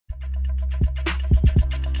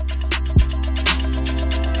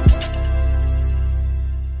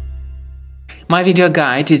My video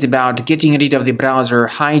guide is about getting rid of the browser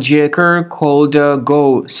hijacker called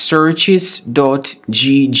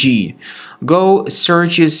gosearches.gg.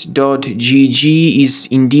 Gosearches.gg is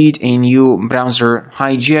indeed a new browser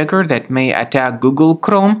hijacker that may attack Google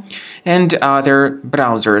Chrome and other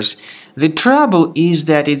browsers. The trouble is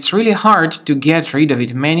that it's really hard to get rid of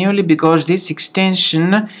it manually because this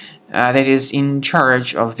extension that is in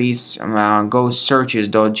charge of this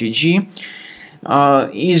gosearches.gg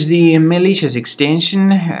is the malicious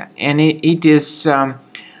extension, and it is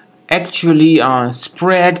actually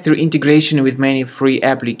spread through integration with many free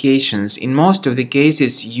applications. In most of the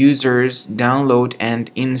cases, users download and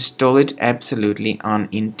install it absolutely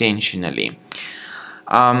unintentionally.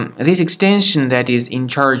 This extension that is in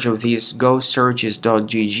charge of this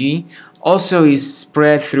gosearches.gg also is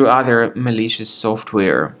spread through other malicious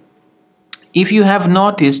software. If you have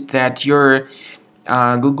noticed that your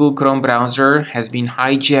Google Chrome browser has been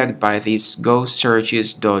hijacked by this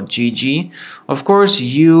gosearches.gg, of course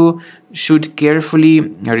you should carefully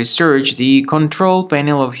research the control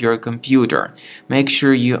panel of your computer. Make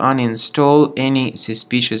sure you uninstall any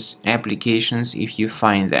suspicious applications if you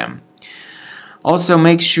find them. Also,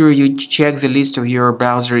 make sure you check the list of your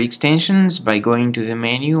browser extensions by going to the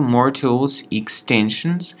menu More Tools,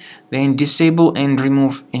 Extensions, then disable and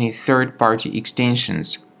remove any third-party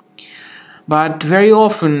extensions. But very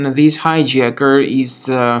often this hijacker is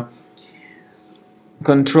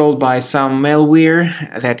controlled by some malware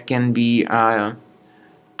that can be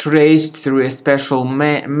traced through a special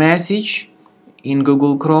message in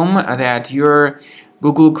Google Chrome that your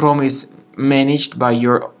Google Chrome is managed by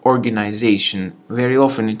your organization. Very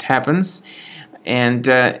often it happens, and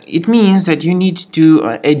it means that you need to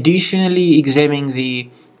additionally examine the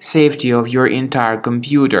safety of your entire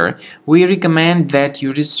computer. We recommend that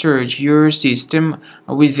you research your system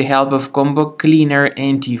with the help of Combo Cleaner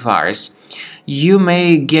Antivirus. You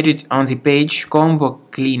may get it on the page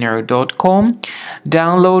combocleaner.com.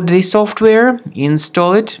 Download the software,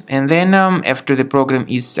 install it, and then after the program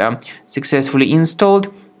is successfully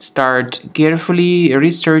installed, start carefully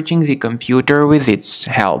researching the computer with its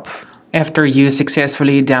help. After you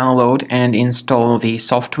successfully download and install the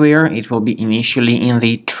software, it will be initially in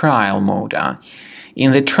the trial mode.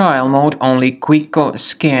 In the trial mode, only quick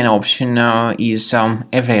scan option is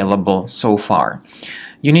available so far.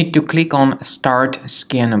 You need to click on Start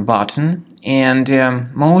Scan button, and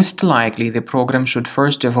most likely the program should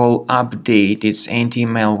first of all update its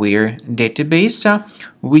anti-malware database,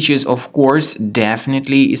 which is of course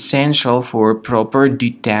definitely essential for proper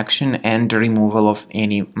detection and removal of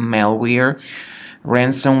any malware,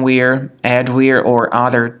 ransomware, adware, or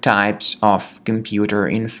other types of computer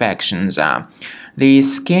infections. The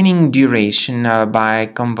scanning duration by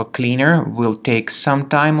Combo Cleaner will take some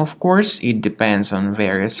time, of course. It depends on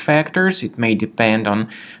various factors. It may depend on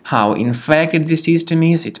how infected the system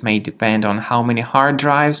is. It may depend on how many hard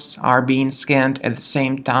drives are being scanned at the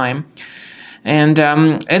same time. And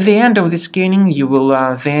at the end of the scanning, you will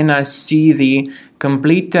then see the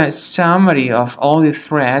complete summary of all the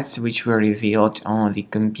threats which were revealed on the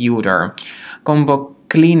computer. Combo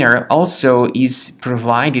Cleaner also is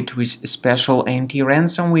provided with a special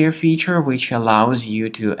anti-ransomware feature which allows you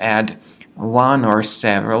to add one or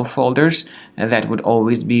several folders that would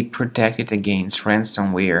always be protected against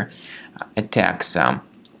ransomware attacks.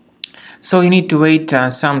 So you need to wait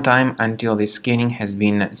some time until the scanning has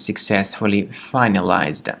been successfully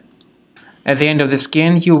finalized. At the end of the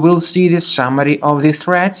scan, you will see the summary of the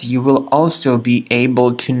threats. You will also be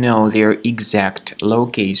able to know their exact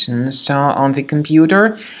locations on the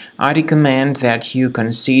computer. I recommend that you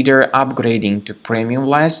consider upgrading to premium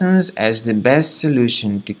license as the best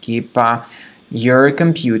solution to keep your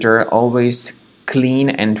computer always clean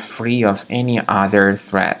and free of any other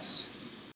threats.